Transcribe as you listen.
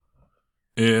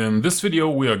In this video,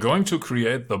 we are going to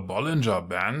create the Bollinger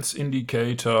Bands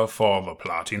indicator for the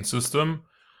Platin system,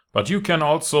 but you can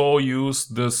also use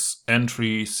this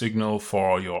entry signal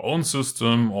for your own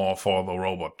system or for the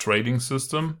robot trading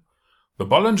system. The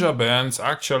Bollinger Bands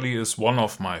actually is one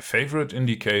of my favorite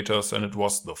indicators, and it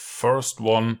was the first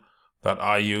one that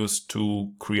I used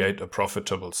to create a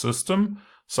profitable system.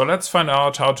 So let's find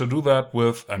out how to do that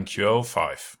with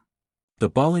MQL5. The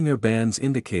Bollinger Bands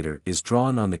indicator is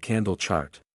drawn on the candle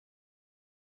chart.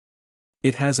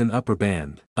 It has an upper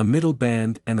band, a middle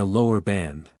band and a lower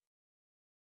band.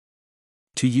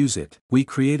 To use it, we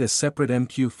create a separate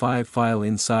MQ5 file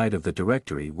inside of the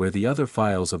directory where the other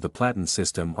files of the Platin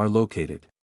system are located.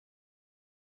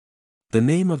 The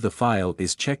name of the file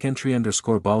is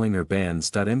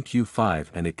checkentry_bollingerbands.mq5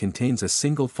 and it contains a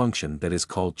single function that is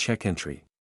called checkentry.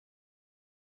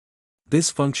 This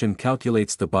function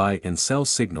calculates the buy and sell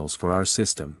signals for our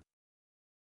system.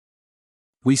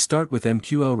 We start with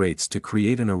MQL rates to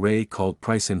create an array called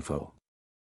PriceInfo.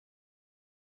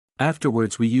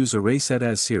 Afterwards we use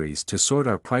ArraySetAsSeries to sort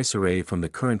our price array from the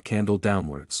current candle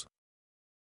downwards.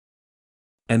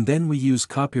 And then we use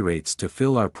copyRates to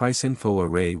fill our PriceInfo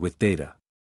array with data.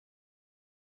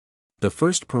 The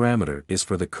first parameter is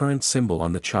for the current symbol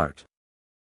on the chart.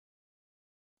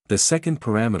 The second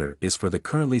parameter is for the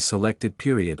currently selected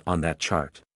period on that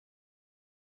chart.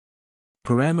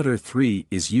 Parameter 3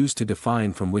 is used to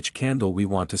define from which candle we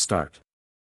want to start.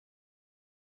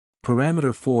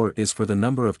 Parameter 4 is for the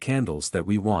number of candles that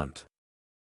we want.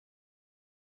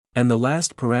 And the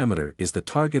last parameter is the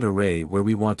target array where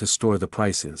we want to store the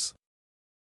prices.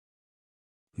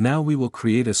 Now we will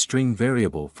create a string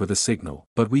variable for the signal,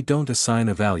 but we don't assign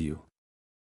a value.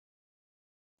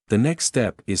 The next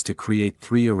step is to create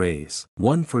 3 arrays,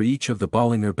 one for each of the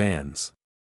Bollinger Bands.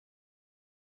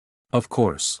 Of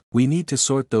course, we need to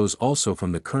sort those also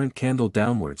from the current candle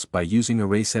downwards by using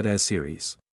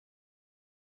ArraySetAsSeries.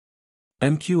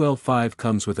 MQL5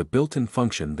 comes with a built-in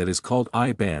function that is called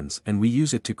iBands and we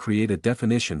use it to create a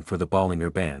definition for the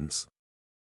Bollinger Bands.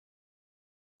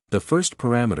 The first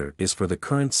parameter is for the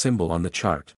current symbol on the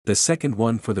chart, the second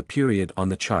one for the period on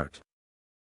the chart.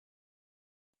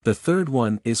 The third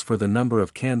one is for the number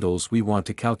of candles we want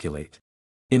to calculate.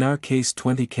 In our case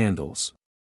 20 candles.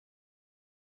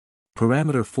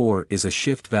 Parameter 4 is a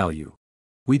shift value.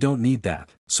 We don't need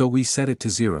that, so we set it to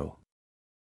 0.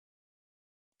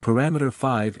 Parameter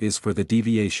 5 is for the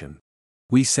deviation.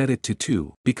 We set it to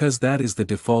 2, because that is the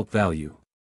default value.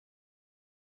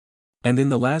 And in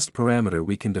the last parameter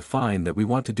we can define that we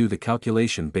want to do the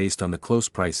calculation based on the close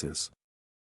prices.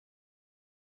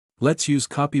 Let's use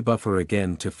copybuffer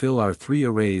again to fill our 3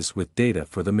 arrays with data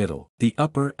for the middle, the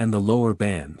upper and the lower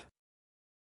band.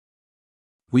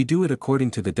 We do it according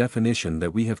to the definition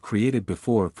that we have created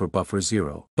before for buffer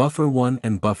 0, buffer 1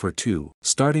 and buffer 2,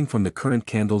 starting from the current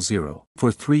candle 0,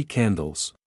 for 3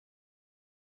 candles.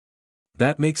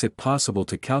 That makes it possible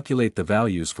to calculate the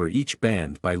values for each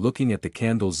band by looking at the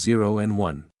candles 0 and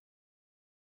 1.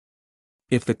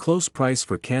 If the close price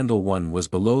for candle 1 was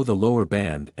below the lower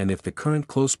band and if the current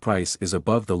close price is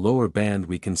above the lower band,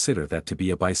 we consider that to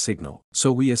be a buy signal,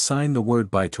 so we assign the word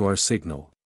buy to our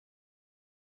signal.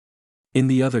 In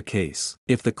the other case,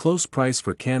 if the close price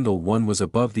for candle 1 was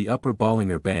above the upper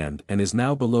Bollinger Band and is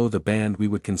now below the band, we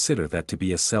would consider that to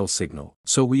be a sell signal,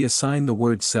 so we assign the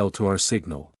word sell to our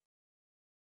signal.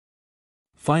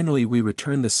 Finally, we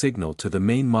return the signal to the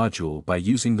main module by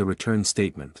using the return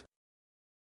statement.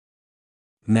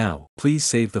 Now, please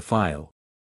save the file.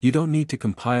 You don't need to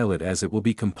compile it as it will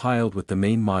be compiled with the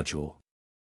main module.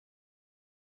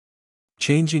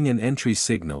 Changing an entry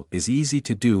signal is easy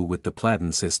to do with the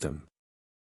Platin system.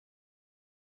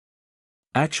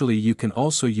 Actually, you can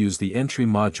also use the entry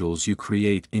modules you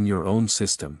create in your own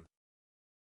system.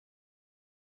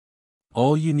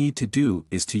 All you need to do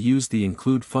is to use the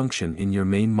include function in your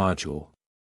main module.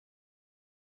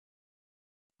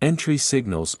 Entry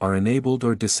signals are enabled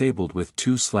or disabled with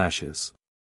 2 slashes.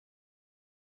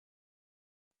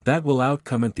 That will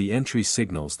outcomment the entry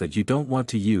signals that you don't want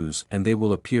to use and they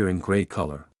will appear in gray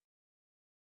color.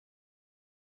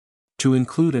 To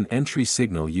include an entry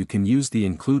signal, you can use the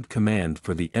include command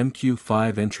for the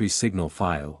MQ5 entry signal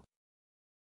file.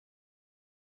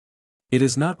 It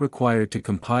is not required to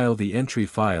compile the entry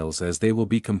files as they will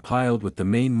be compiled with the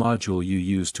main module you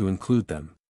use to include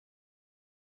them.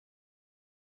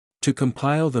 To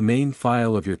compile the main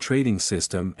file of your trading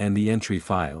system and the entry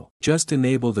file, just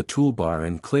enable the toolbar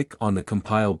and click on the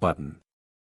compile button.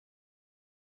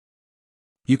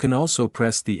 You can also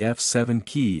press the F7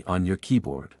 key on your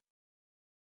keyboard.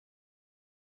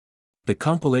 The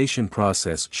compilation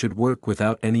process should work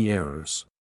without any errors.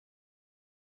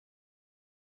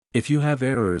 If you have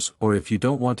errors or if you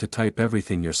don't want to type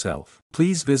everything yourself,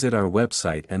 please visit our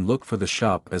website and look for the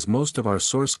shop, as most of our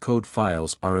source code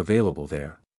files are available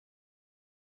there.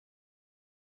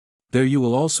 There you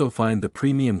will also find the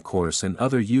premium course and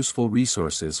other useful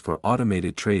resources for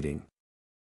automated trading.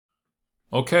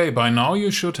 Okay, by now you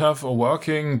should have a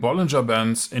working Bollinger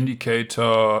Bands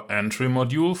indicator entry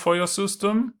module for your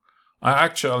system. I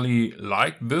actually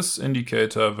like this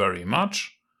indicator very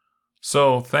much.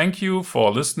 So thank you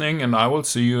for listening, and I will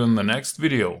see you in the next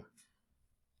video.